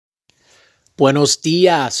Buenos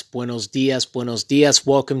dias, buenos dias, buenos dias.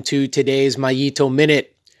 Welcome to today's Mayito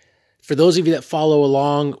Minute. For those of you that follow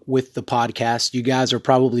along with the podcast, you guys are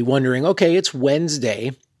probably wondering, okay, it's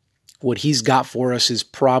Wednesday. What he's got for us is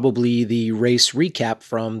probably the race recap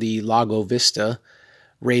from the Lago Vista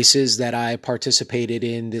races that I participated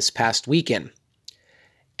in this past weekend.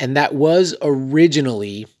 And that was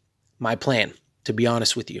originally my plan, to be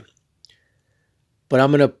honest with you. But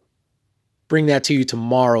I'm going to bring that to you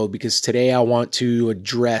tomorrow because today I want to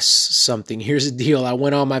address something. Here's the deal. I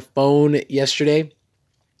went on my phone yesterday.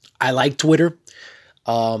 I like Twitter.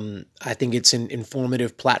 I think it's an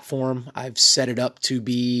informative platform. I've set it up to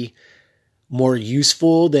be more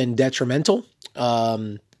useful than detrimental.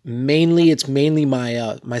 It's mainly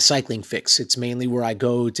my cycling fix. It's mainly where I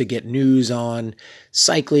go to get news on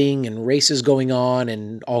cycling and races going on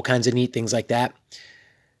and all kinds of neat things like that.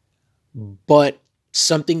 But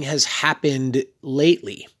something has happened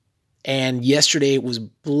lately, and yesterday it was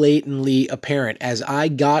blatantly apparent as I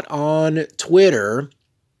got on Twitter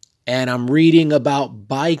and I'm reading about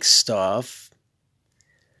bike stuff.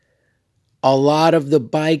 A lot of the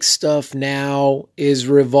bike stuff now is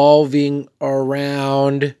revolving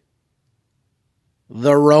around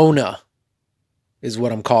the Rona, is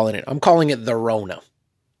what I'm calling it. I'm calling it the Rona,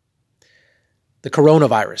 the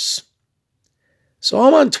coronavirus. So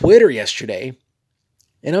I'm on Twitter yesterday,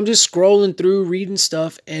 and I'm just scrolling through, reading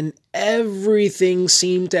stuff, and everything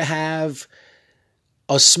seemed to have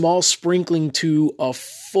a small sprinkling to a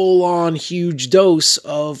full-on huge dose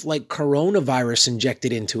of like coronavirus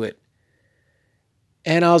injected into it.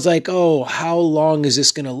 And I was like, oh, how long is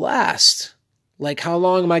this going to last? Like, how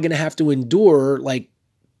long am I going to have to endure, like,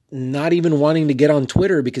 not even wanting to get on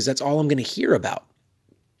Twitter because that's all I'm going to hear about?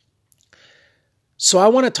 So I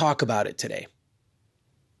want to talk about it today.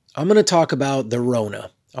 I'm going to talk about the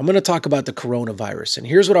Rona. I'm going to talk about the coronavirus. And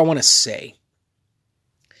here's what I want to say.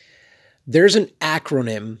 There's an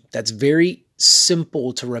acronym that's very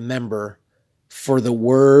simple to remember for the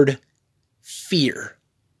word fear.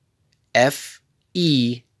 F-E-A-R.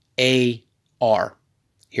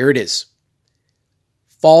 Here it is.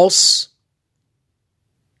 False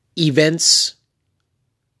events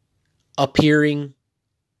appearing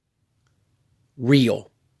real.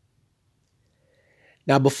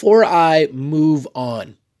 Now, before I move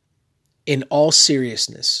on, in all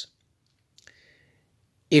seriousness,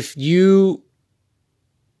 if you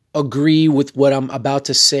agree with what I'm about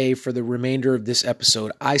to say for the remainder of this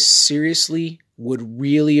episode, I seriously would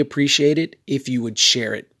really appreciate it if you would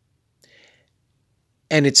share it.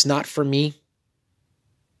 And it's not for me.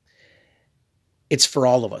 It's for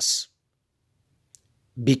all of us.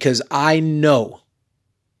 Because I know,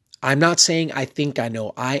 I'm not saying I think I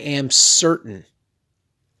know, I am certain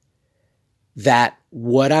that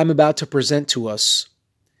what I'm about to present to us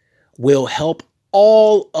will help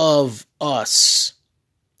all of us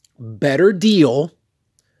better deal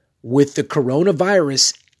with the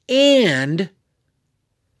coronavirus, and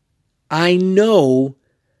I know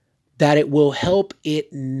that it will help the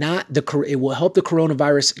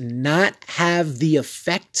coronavirus not have the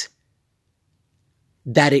effect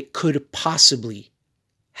that it could possibly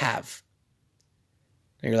have.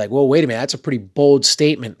 And you're like, well, wait a minute, that's a pretty bold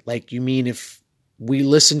statement. Like, you mean if we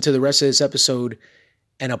listen to the rest of this episode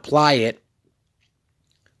and apply it,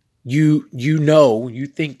 you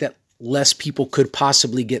think that less people could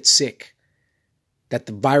possibly get sick, that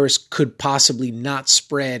the virus could possibly not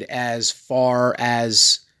spread as far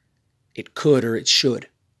as it could or it should.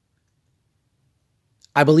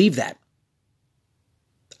 I believe that.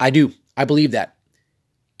 I do. I believe that.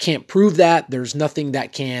 Can't prove that. There's nothing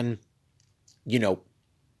that can,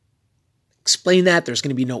 explain that. There's going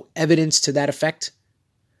to be no evidence to that effect.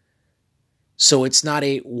 So it's not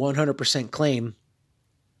a 100% claim,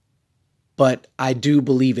 but I do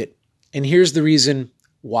believe it. And here's the reason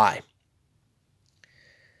why.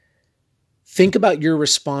 Think about your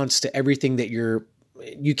response to everything that you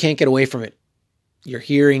can't get away from it. You're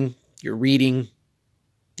hearing, you're reading,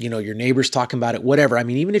 your neighbors talking about it, whatever. I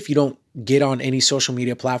mean, even if you don't get on any social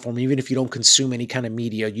media platform, even if you don't consume any kind of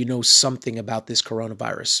media, you know something about this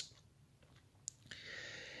coronavirus.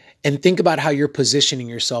 And think about how you're positioning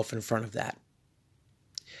yourself in front of that.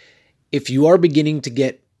 If you are beginning to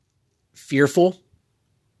get fearful,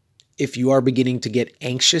 if you are beginning to get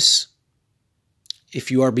anxious,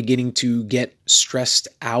 if you are beginning to get stressed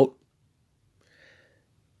out,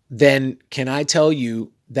 then can I tell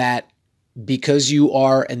you that because you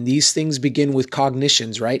are, and these things begin with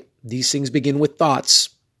cognitions, right? These things begin with thoughts.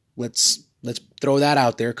 Let's throw that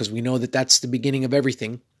out there because we know that that's the beginning of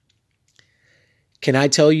everything. Can I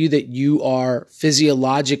tell you that you are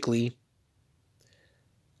physiologically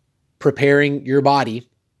preparing your body.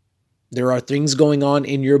 There are things going on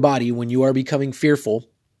in your body when you are becoming fearful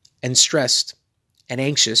and stressed and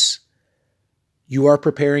anxious. You are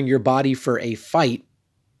preparing your body for a fight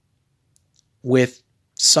with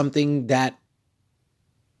something that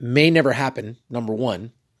may never happen, number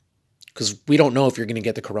one, because we don't know if you're going to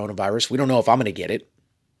get the coronavirus. We don't know if I'm going to get it.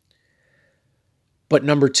 But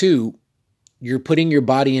number two, you're putting your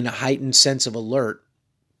body in a heightened sense of alert.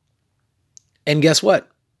 And guess what?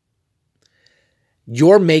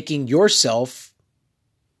 You're making yourself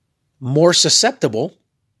more susceptible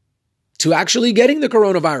to actually getting the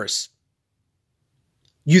coronavirus.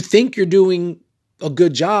 You think you're doing a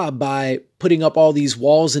good job by putting up all these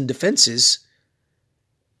walls and defenses,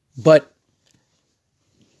 but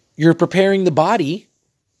you're preparing the body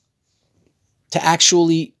to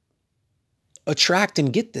actually attract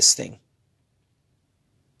and get this thing.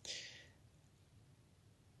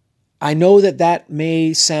 I know that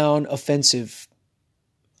may sound offensive.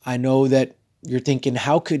 I know that you're thinking,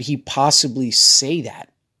 how could he possibly say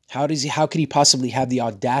that? How could he possibly have the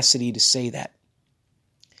audacity to say that?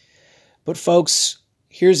 But folks,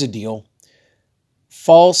 here's the deal.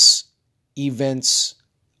 False events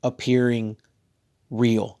appearing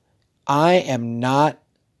real. I am not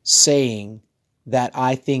saying that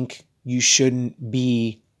I think you shouldn't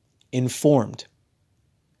be informed.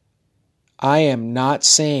 I am not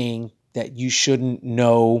saying that you shouldn't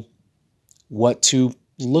know what to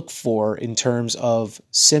look for in terms of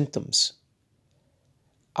symptoms.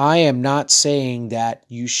 I am not saying that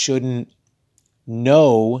you shouldn't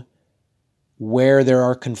know where there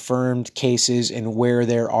are confirmed cases and where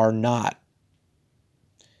there are not.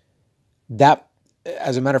 That,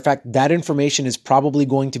 as a matter of fact, that information is probably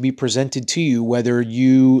going to be presented to you whether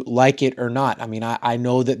you like it or not. I mean, I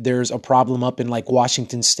know that there's a problem up in like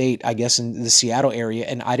Washington State, I guess in the Seattle area,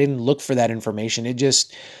 and I didn't look for that information. It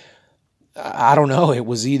just, I don't know. It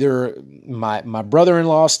was either my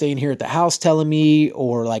brother-in-law staying here at the house telling me,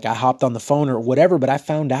 or like I hopped on the phone or whatever, but I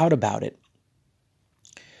found out about it.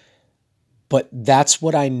 But that's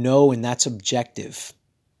what I know, and that's objective.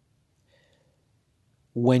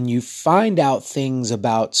 When you find out things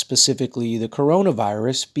about specifically the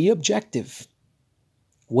coronavirus, be objective.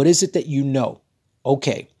 What is it that you know?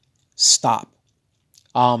 Okay, stop.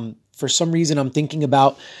 For some reason, I'm thinking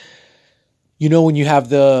about, when you have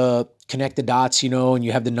the connect the dots, and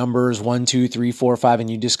you have the numbers 1, 2, 3, 4, 5, and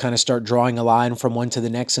you just kind of start drawing a line from one to the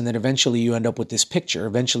next, and then eventually you end up with this picture.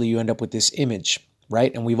 Eventually you end up with this image,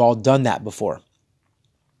 right? And we've all done that before.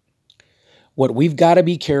 What we've got to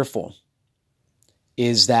be careful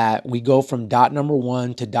is that we go from dot number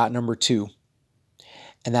 1 to dot number 2.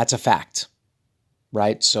 And that's a fact,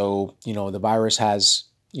 right? So, the virus has,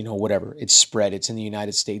 whatever, it's spread. It's in the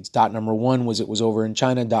United States. Dot number 1 was it was over in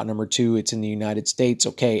China. Dot number 2, it's in the United States.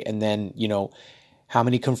 Okay. And then, how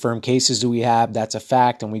many confirmed cases do we have? That's a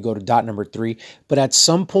fact. And we go to dot number 3. But at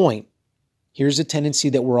some point, here's a tendency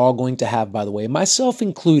that we're all going to have, by the way, myself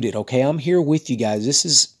included. Okay. I'm here with you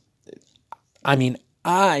guys. I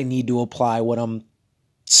need to apply what I'm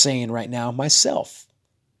saying right now myself,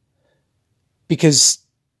 because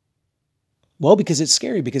it's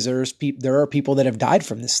scary, because there are people that have died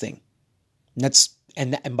from this thing.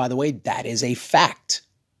 And by the way, that is a fact.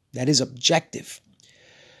 That is objective.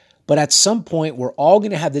 But at some point, we're all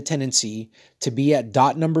going to have the tendency to be at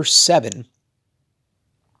dot number 7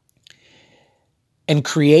 and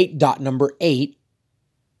create dot number 8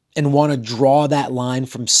 and want to draw that line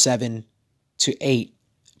from 7 to 8.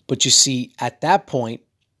 But you see, at that point,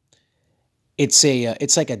 it's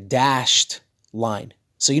like a dashed line.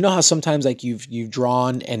 So you know how sometimes like you've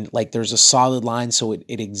drawn and like there's a solid line, so it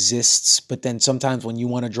exists, but then sometimes when you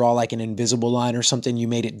want to draw like an invisible line or something, you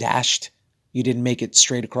made it dashed. You didn't make it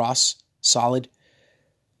straight across, solid.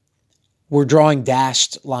 We're drawing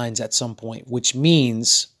dashed lines at some point, which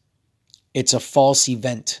means it's a false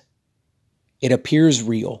event. It appears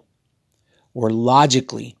real. Or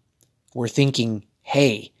logically, we're thinking,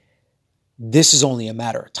 hey, this is only a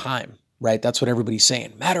matter of time, right? That's what everybody's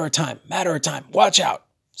saying. Matter of time, watch out.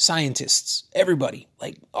 Scientists, everybody,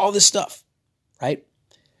 like all this stuff, right?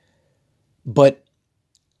 But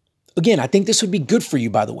again, I think this would be good for you,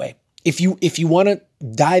 by the way. If you want to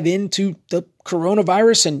dive into the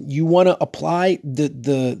coronavirus and you want to apply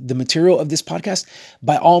the material of this podcast,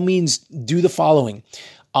 by all means, do the following.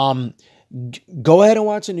 Go ahead and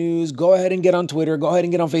watch the news. Go ahead and get on Twitter. Go ahead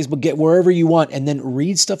and get on Facebook. Get wherever you want, and then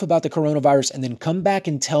read stuff about the coronavirus, and then come back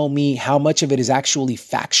and tell me how much of it is actually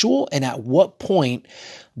factual, and at what point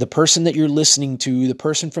the person that you're listening to, the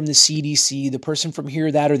person from the CDC, the person from here,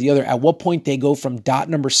 that, or the other, at what point they go from dot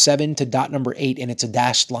number 7 to dot number 8, and it's a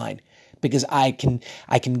dashed line. because I can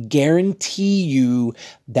guarantee you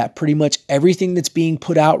that pretty much everything that's being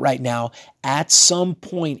put out right now, at some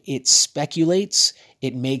point it speculates,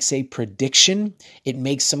 it makes a prediction, it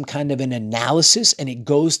makes some kind of an analysis, and it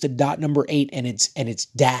goes to dot number 8 and it's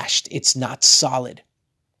dashed. It's not solid.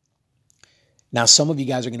 Now, some of you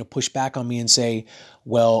guys are going to push back on me and say,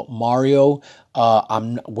 well, Mario,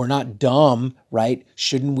 we're not dumb, right?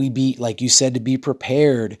 Shouldn't we be, like you said, to be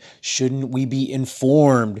prepared? Shouldn't we be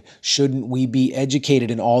informed? Shouldn't we be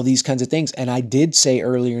educated and all these kinds of things? And I did say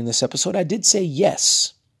earlier in this episode, I did say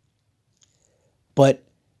yes, but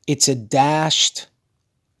it's a dashed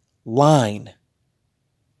line.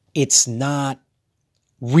 It's not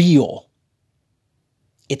real.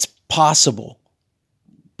 It's possible,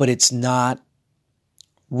 but it's not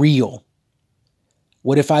real.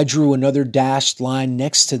 What if I drew another dashed line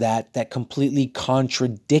next to that completely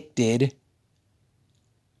contradicted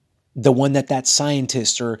the one that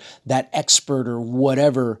scientist or that expert or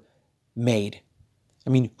whatever made? I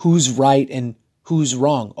mean, who's right and who's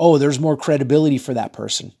wrong? Oh, there's more credibility for that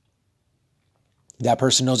person. That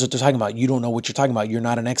person knows what they're talking about. You don't know what you're talking about. You're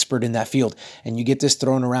not an expert in that field. And you get this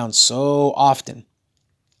thrown around so often.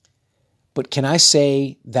 But can I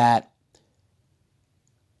say that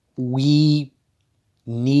we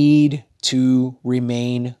need to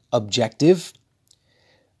remain objective?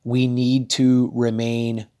 We need to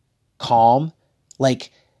remain calm.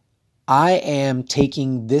 Like, I am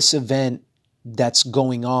taking this event that's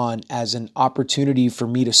going on as an opportunity for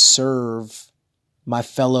me to serve my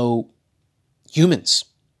fellow humans.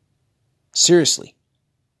 Seriously.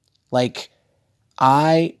 Like,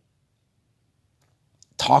 I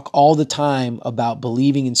talk all the time about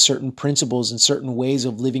believing in certain principles and certain ways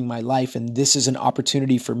of living my life. And this is an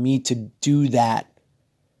opportunity for me to do that,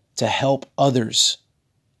 to help others.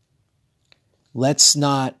 Let's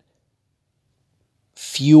not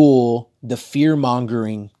fuel the fear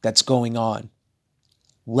mongering that's going on.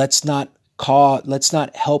 Let's not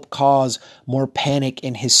help cause more panic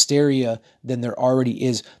and hysteria than there already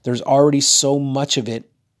is. There's already so much of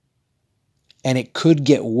it, and it could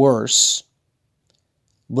get worse.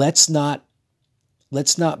 Let's not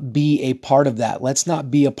be a part of that. Let's not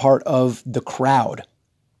be a part of the crowd.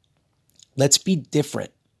 Let's be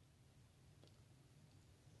different.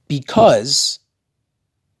 Because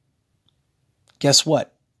guess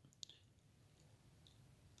what?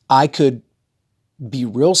 I could be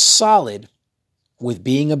real solid with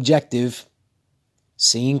being objective,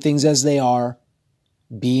 seeing things as they are,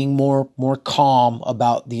 being more calm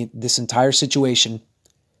about this entire situation.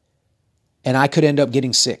 And I could end up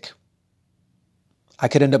getting sick. I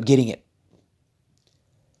could end up getting it.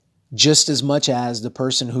 Just as much as the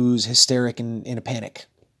person who's hysteric and in a panic.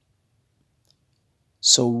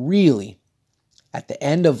 So really, at the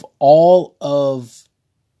end of all of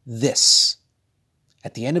this,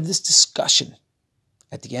 at the end of this discussion,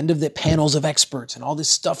 at the end of the panels of experts and all this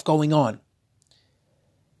stuff going on,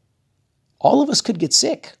 all of us could get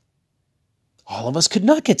sick. All of us could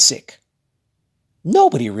not get sick.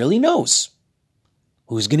 Nobody really knows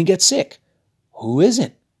who's going to get sick, who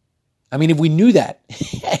isn't. I mean, if we knew that,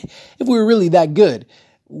 if we were really that good,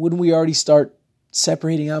 wouldn't we already start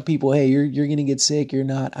separating out people? Hey, you're going to get sick, you're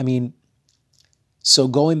not. I mean, so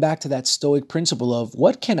going back to that Stoic principle of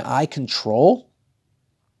what can I control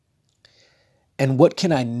and what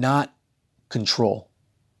can I not control?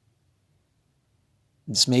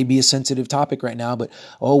 This may be a sensitive topic right now, but,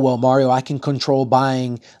 oh, well, Mario, I can control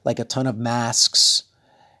buying like a ton of masks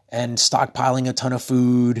and stockpiling a ton of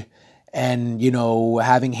food and,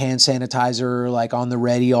 having hand sanitizer like on the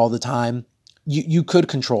ready all the time. You could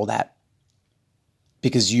control that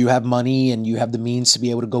because you have money and you have the means to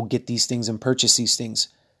be able to go get these things and purchase these things.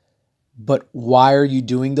 But why are you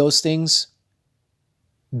doing those things?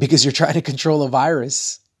 Because you're trying to control a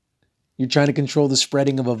virus. You're trying to control the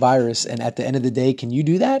spreading of a virus. And at the end of the day, can you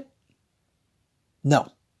do that?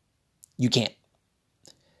 No, you can't.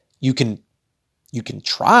 You can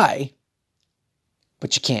try,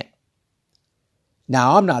 but you can't.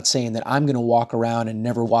 Now, I'm not saying that I'm going to walk around and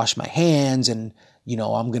never wash my hands and,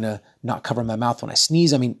 I'm going to not cover my mouth when I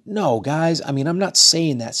sneeze. I mean, no, guys. I mean, I'm not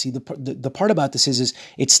saying that. See, the part about this is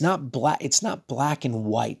it's not black and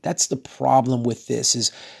white. That's the problem with this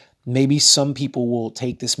is maybe some people will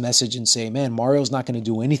take this message and say, man, Mario's not going to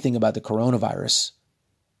do anything about the coronavirus.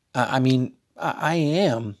 I mean, I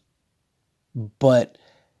am, but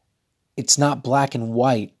it's not black and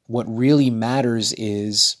white. What really matters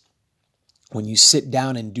is when you sit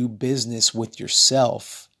down and do business with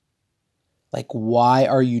yourself, like, why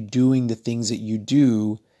are you doing the things that you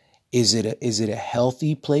do? Is it a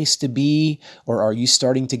healthy place to be, or are you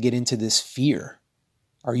starting to get into this fear?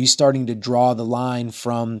 Are you starting to draw the line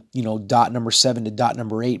from, dot number 7 to dot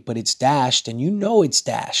number 8, but it's dashed and it's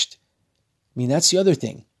dashed? I mean, that's the other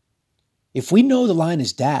thing. If we know the line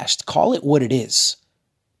is dashed, call it what it is,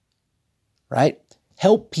 right?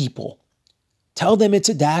 Help people. Tell them it's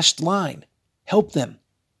a dashed line. Help them.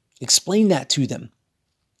 Explain that to them.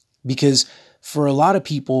 Because for a lot of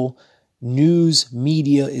people, news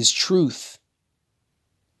media is truth.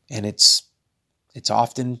 And it's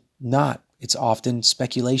often not. It's often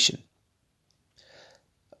speculation.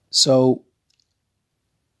 So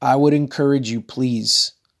I would encourage you,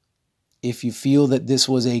 please, if you feel that this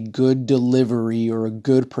was a good delivery or a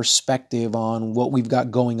good perspective on what we've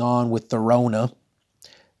got going on with the Rona,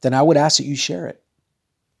 then I would ask that you share it.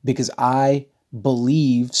 Because I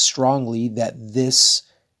believe strongly that this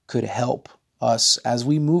could help us as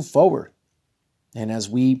we move forward and as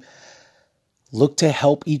we look to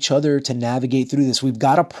help each other to navigate through this. We've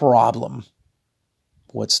got a problem.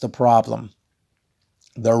 What's the problem?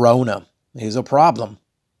 The Rona is a problem.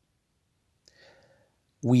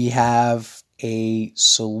 We have a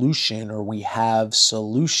solution, or we have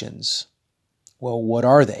solutions. Well, what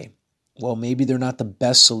are they? Well, maybe they're not the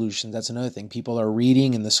best solutions. That's another thing. People are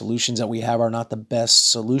reading and the solutions that we have are not the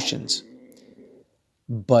best solutions.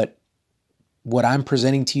 But what I'm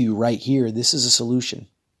presenting to you right here, this is a solution.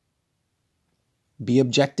 Be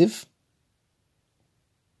objective.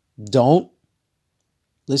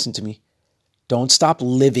 Listen to me. Don't stop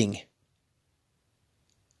living.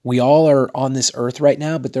 We all are on this earth right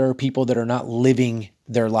now, but there are people that are not living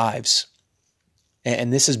their lives.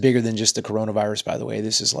 And this is bigger than just the coronavirus, by the way.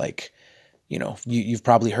 This is like, you've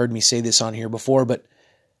probably heard me say this on here before, but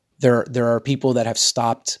there are people that have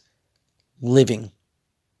stopped living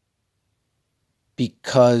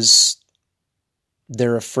because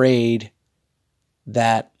they're afraid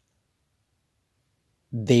that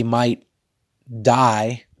they might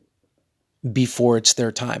die before it's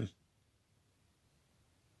their time.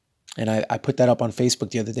 And I put that up on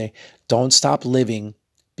Facebook the other day. Don't stop living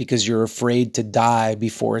because you're afraid to die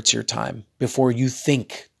before it's your time, before you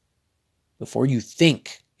think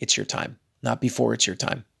it's your time, not before it's your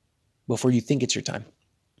time, before you think it's your time.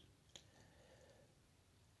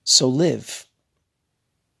 So live.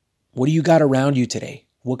 What do you got around you today?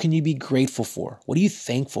 What can you be grateful for? What are you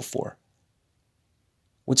thankful for?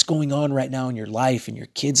 What's going on right now in your life, in your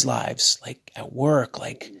kids' lives, like at work?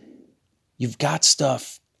 Like, you've got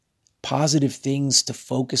stuff, positive things to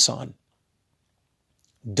focus on.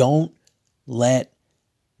 Don't let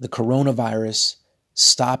the coronavirus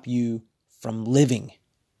stop you from living.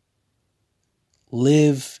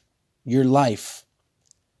 Live your life.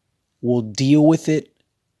 We'll deal with it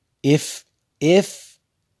if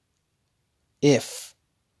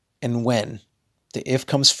and when, the if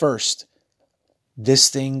comes first, this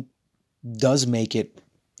thing does make it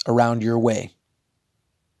around your way.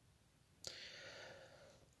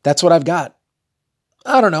 That's what I've got.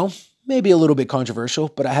 I don't know, maybe a little bit controversial,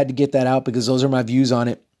 but I had to get that out because those are my views on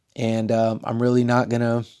it. And I'm really not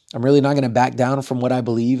gonna back down from what I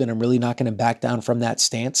believe, and I'm really not gonna back down from that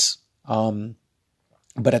stance.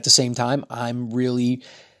 But at the same time, I'm really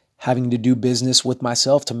having to do business with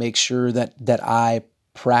myself to make sure that I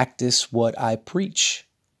practice what I preach.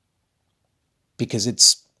 Because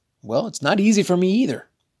it's not easy for me either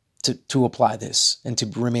to apply this and to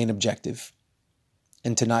remain objective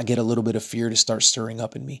and to not get a little bit of fear to start stirring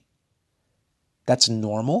up in me. That's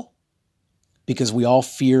normal because we all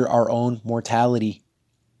fear our own mortality.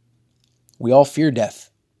 We all fear death.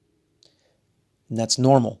 And that's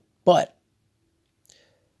normal. But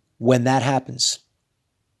when that happens,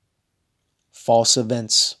 false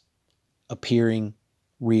events appearing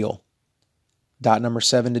real. Dot number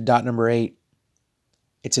 7 to dot number 8.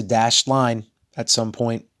 It's a dashed line at some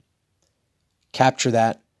point. Capture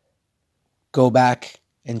that. Go back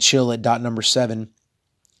and chill at dot number 7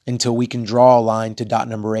 until we can draw a line to dot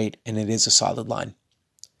number 8, and it is a solid line.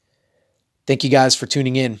 Thank you guys for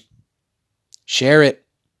tuning in. Share it.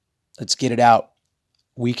 Let's get it out.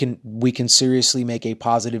 We can seriously make a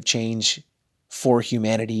positive change for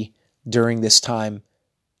humanity during this time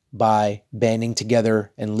by banding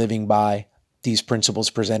together and living by these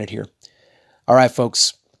principles presented here. All right,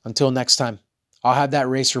 folks, until next time. I'll have that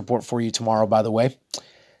race report for you tomorrow, by the way.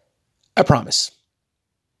 I promise.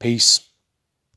 Peace.